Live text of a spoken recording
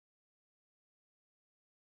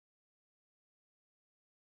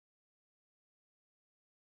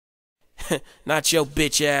Not your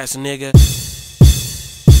bitch ass nigga.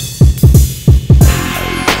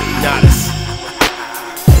 Not us.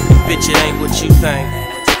 Bitch, it ain't what you think.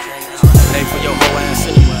 It ain't for your whole ass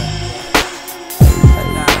anyway.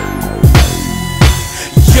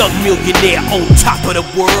 Young millionaire on top of the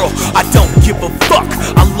world. I don't give a fuck,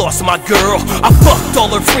 I lost my girl. I fucked all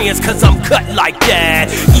her friends cause I'm cut like that.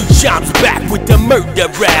 E-Chom's back with the murder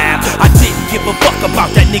rap. I didn't give a fuck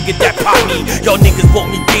about that nigga that popped me. Y'all niggas want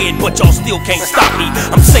me dead but y'all still can't stop me.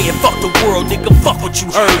 I'm saying fuck the world, nigga, fuck what you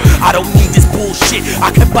heard. I don't need this bullshit,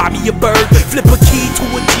 I can buy me a bird. Flip a key to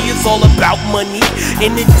a G, it's all about money.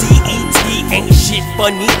 And the DET ain't shit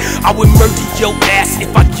funny. I would murder your ass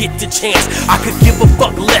if I get the chance. I could give a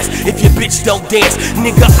fuck less if your bitch don't dance.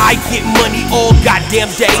 Nigga, I get money all goddamn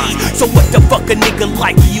day. So what the fuck a nigga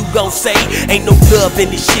like you gon' say? Ain't no love in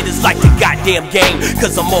this shit, it's like the goddamn game.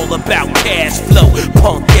 Cause I'm all about cash flow,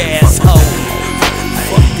 punk ass hoe.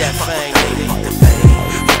 Fuck that fame, nigga.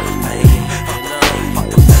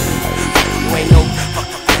 You ain't no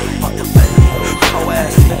hoe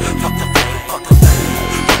ass nigga.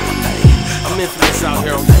 I'm infamous out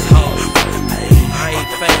here on this hoe. I ain't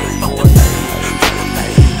famous, boy.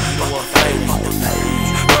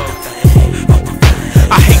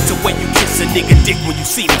 I hate the way you kiss a nigga dick when you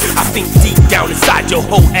see me. I think deep down inside your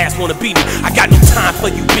whole ass wanna beat me. I got no time for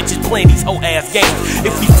you bitches playing these whole ass games.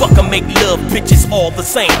 If we fuck or make love, bitches all the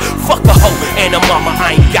same. Fuck a hoe and a mama,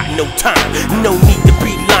 I ain't got no time. No need to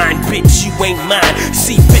be lying, bitch, you ain't mine.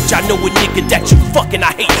 See, bitch, I know a nigga that you fucking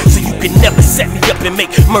I hate. So you can never set me up and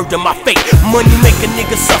make murder my fate. Money make a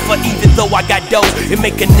nigga suffer even though I got dough. It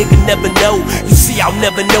make a nigga never know. You see, I'll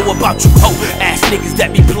never know about you hoe ass niggas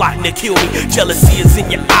that be plotting to kill me. Jealousy is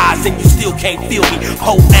in your eyes and you still can't feel me.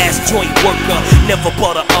 Whole ass joint worker, never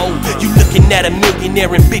bought a O. You looking at a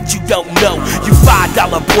millionaire and bitch you don't know. You $5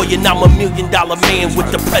 boy and I'm $1 million man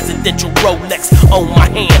with the presidential Rolex on my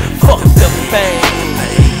hand. Fuck the fame,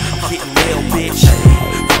 I'm getting nailed, bitch.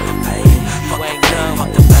 You ain't know.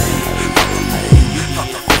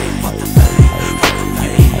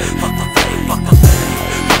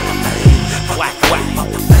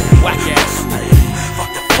 Whack ass.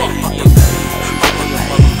 Fuck you.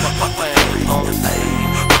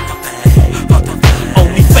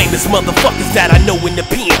 Only famous motherfuckers that I know in the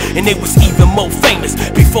pen, and they was even more famous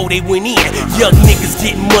before they went in. Young niggas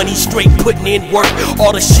getting money straight, putting in work.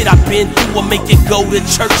 All the shit I've been through will make it go to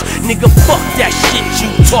church. Nigga, fuck that shit you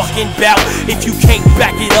talking about. If you can't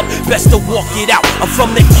back it up, best to walk it out. I'm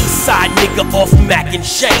from the east side, nigga, off Mac and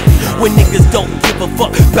Shane. When niggas don't give a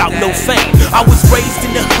fuck about no fame. I was raised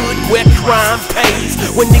in the hood where crime pays.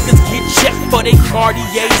 When niggas get checked for they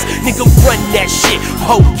Cartiers, nigga, run that shit,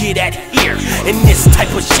 ho, get at here. And this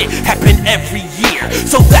type of shit happen every year.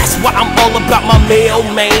 So that's why I'm all about my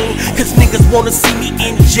mailman. Cause niggas wanna see me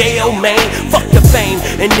in jail, man. Fuck the fame,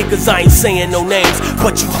 and niggas, I ain't saying no names,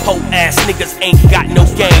 but you hoe ass niggas ain't got no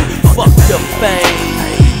game. Fuck the fame,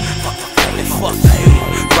 and fuck you,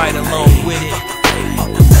 right along with it.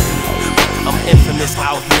 I'm infamous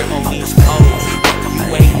out here on these hoes. You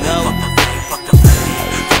ain't know,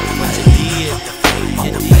 but you did,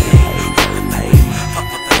 you did.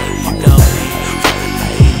 You know,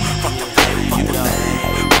 you know.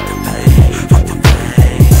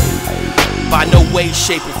 By no way,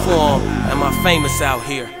 shape, or form am I famous out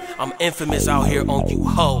here. I'm infamous out here on you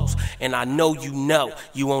hoes. And I know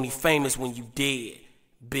you only famous when you dead,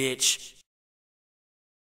 bitch.